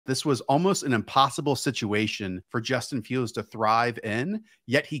This was almost an impossible situation for Justin Fields to thrive in,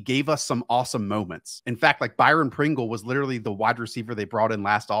 yet he gave us some awesome moments. In fact, like Byron Pringle was literally the wide receiver they brought in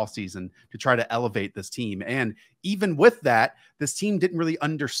last offseason to try to elevate this team. And even with that, this team didn't really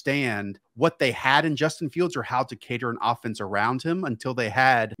understand what they had in Justin Fields or how to cater an offense around him until they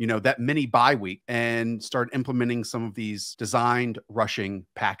had, that mini bye week and started implementing some of these designed rushing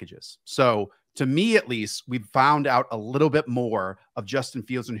packages. So to me, at least, we've found out a little bit more of Justin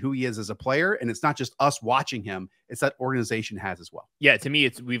Fields and who he is as a player. And it's not just us watching him, it's that organization has as well. Yeah, to me,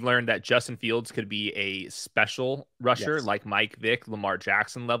 we've learned that Justin Fields could be a special rusher, yes, like Mike Vick, Lamar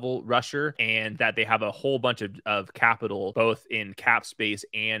Jackson level rusher, and that they have a whole bunch of capital, both in cap space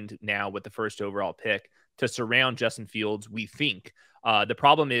and now with the first overall pick, to surround Justin Fields, we think. The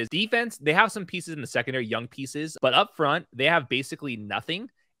problem is defense. They have some pieces in the secondary, young pieces, but up front, they have basically nothing.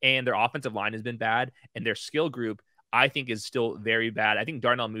 And their offensive line has been bad. And their skill group, I think, is still very bad. I think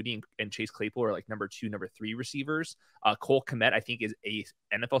Darnell Mooney and Chase Claypool are like number 2, number 3 receivers. Cole Kmet, I think, is a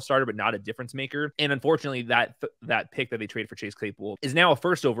NFL starter, but not a difference maker. And unfortunately, that pick that they traded for Chase Claypool is now a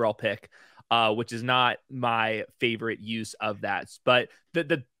first overall pick, which is not my favorite use of that. But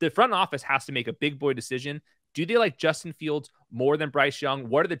the front office has to make a big boy decision. Do they like Justin Fields more than Bryce Young?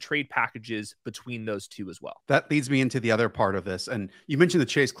 What are the trade packages between those two as well? That leads me into the other part of this. And you mentioned the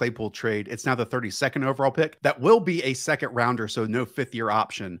Chase Claypool trade. It's now the 32nd overall pick. That will be a second rounder, so no fifth-year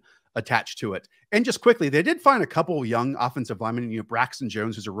option attached to it. And just quickly, they did find a couple young offensive linemen. Braxton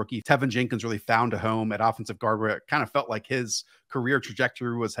Jones, who's a rookie. Tevin Jenkins really found a home at offensive guard where it kind of felt like his career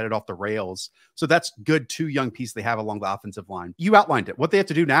trajectory was headed off the rails. So that's good 2 young pieces they have along the offensive line. You outlined it. What they have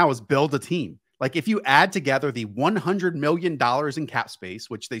to do now is build a team. Like if you add together the $100 million in cap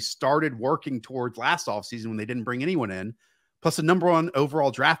space, which they started working towards last offseason when they didn't bring anyone in, plus the number 1 overall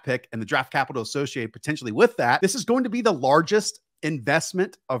draft pick and the draft capital associated potentially with that, this is going to be the largest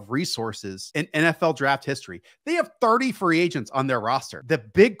investment of resources in NFL draft history. They have 30 free agents on their roster. The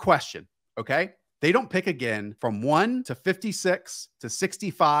big question, okay? They don't pick again from 1 to 56 to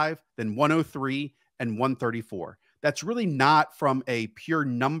 65, then 103 and 134. That's really not from a pure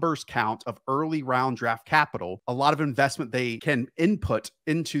numbers count of early round draft capital, a lot of investment they can input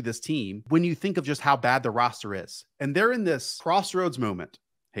into this team when you think of just how bad the roster is. And they're in this crossroads moment,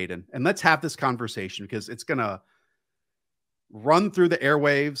 Hayden. And let's have this conversation because it's going to run through the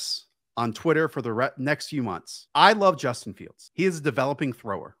airwaves on Twitter for the next few months. I love Justin Fields. He is a developing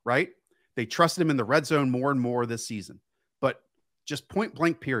thrower, right? They trusted him in the red zone more and more this season. But just point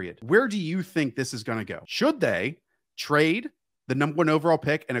blank period. Where do you think this is going to go? Should they trade the number 1 overall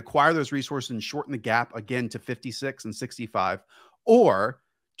pick and acquire those resources and shorten the gap again to 56 and 65? Or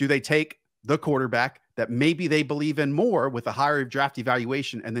do they take the quarterback that maybe they believe in more with a higher draft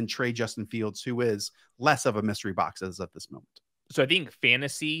evaluation and then trade Justin Fields, who is less of a mystery box as of this moment? So I think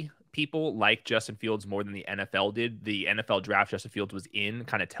fantasy people like Justin Fields more than the NFL did. The NFL draft Justin Fields was in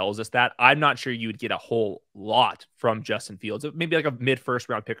kind of tells us that. I'm not sure you would get a whole lot from Justin Fields, maybe like a mid-first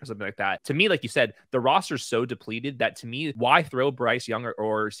round pick or something like that. To me, like you said, the roster's so depleted that to me, why throw Bryce Young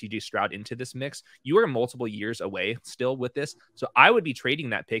or CJ Stroud into this mix? You are multiple years away still with this. So I would be trading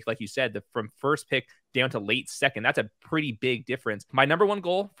that pick, like you said, from first pick down to late second. That's a pretty big difference. My number 1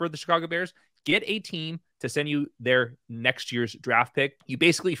 goal for the Chicago Bears, get a team to send you their next year's draft pick. You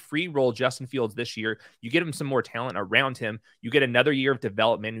basically free roll Justin Fields this year. You get him some more talent around him. You get another year of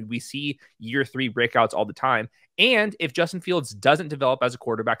development. We see year 3 breakouts all the time. And if Justin Fields doesn't develop as a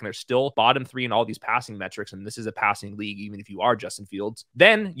quarterback and they're still bottom 3 in all these passing metrics, and this is a passing league, even if you are Justin Fields,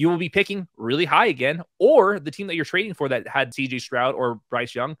 then you will be picking really high again. Or the team that you're trading for that had CJ Stroud or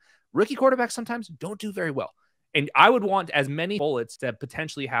Bryce Young, rookie quarterbacks sometimes don't do very well. And I would want as many bullets to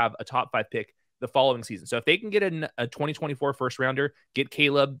potentially have a top 5 pick the following season. So if they can get a 2024 first rounder, get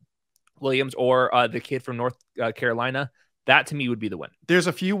Caleb Williams or the kid from North Carolina, that to me would be the win. There's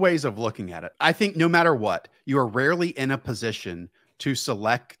a few ways of looking at it. I think no matter what, you are rarely in a position to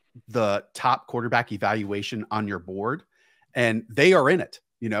select the top quarterback evaluation on your board, and they are in it.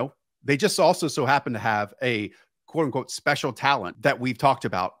 They just also so happen to have a quote unquote special talent that we've talked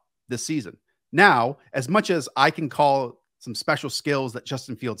about this season. Now, as much as I can call some special skills that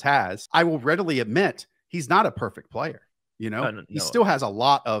Justin Fields has, I will readily admit he's not a perfect player. He still has a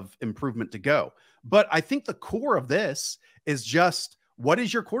lot of improvement to go. But I think the core of this is just, what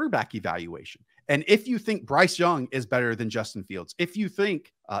is your quarterback evaluation? And if you think Bryce Young is better than Justin Fields, if you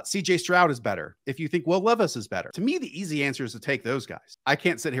think CJ Stroud is better. If you think Will Levis is better, to me, the easy answer is to take those guys. I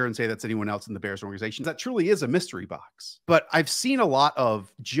can't sit here and say that's anyone else in the Bears organization. That truly is a mystery box. But I've seen a lot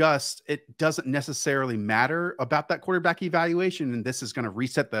of just, it doesn't necessarily matter about that quarterback evaluation. And this is going to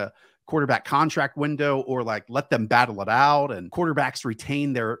reset the quarterback contract window, or like let them battle it out, and quarterbacks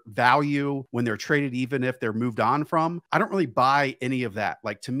retain their value when they're traded, even if they're moved on from. I don't really buy any of that.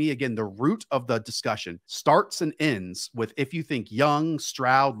 Like, to me, again, the root of the discussion starts and ends with if you think Young,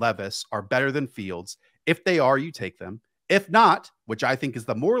 Stroud, Levis are better than Fields. If they are, you take them. If not, which I think is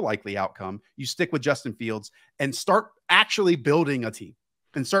the more likely outcome, you stick with Justin Fields and start actually building a team,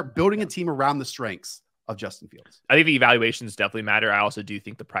 and start building a team around the strengths of Justin Fields. I think the evaluations definitely matter. I also do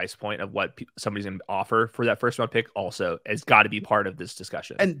think the price point of what somebody's going to offer for that first round pick also has got to be part of this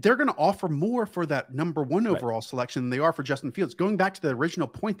discussion. And they're going to offer more for that number 1 overall selection than they are for Justin Fields. Going back to the original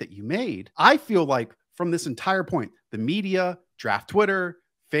point that you made, I feel like from this entire point, the media, draft Twitter,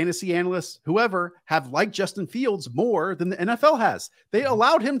 fantasy analysts, whoever, have liked Justin Fields more than the NFL has. They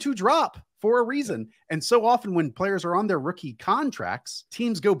allowed him to drop for a reason. And so often when players are on their rookie contracts,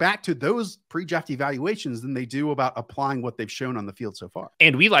 teams go back to those pre-draft evaluations than they do about applying what they've shown on the field so far.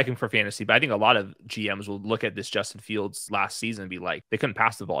 And we like him for fantasy, but I think a lot of GMs will look at this Justin Fields last season and be like, they couldn't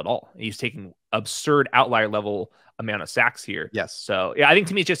pass the ball at all. He's taking absurd outlier level amount of sacks here. Yes. So yeah, I think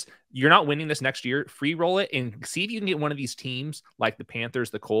to me, it's just, you're not winning this next year. Free roll it and see if you can get one of these teams like the Panthers,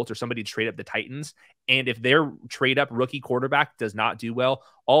 the Colts, or somebody to trade up the Titans. And if their trade up rookie quarterback does not do well,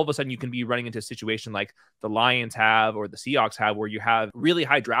 all of a sudden you can be running into a situation like the Lions have or the Seahawks have, where you have really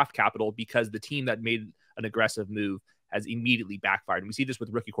high draft capital because the team that made an aggressive move has immediately backfired. And we see this with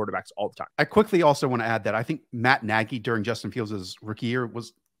rookie quarterbacks all the time. I quickly also want to add that I think Matt Nagy during Justin Fields' rookie year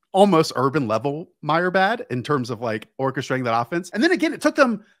was almost Urban level Meyer bad in terms of like orchestrating that offense. And then again, it took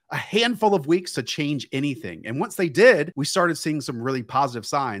them a handful of weeks to change anything. And once they did, we started seeing some really positive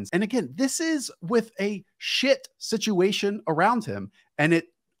signs. And again, this is with a shit situation around him. And it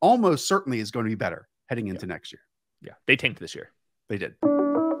almost certainly is going to be better heading into next year. Yeah. They tanked this year. They did.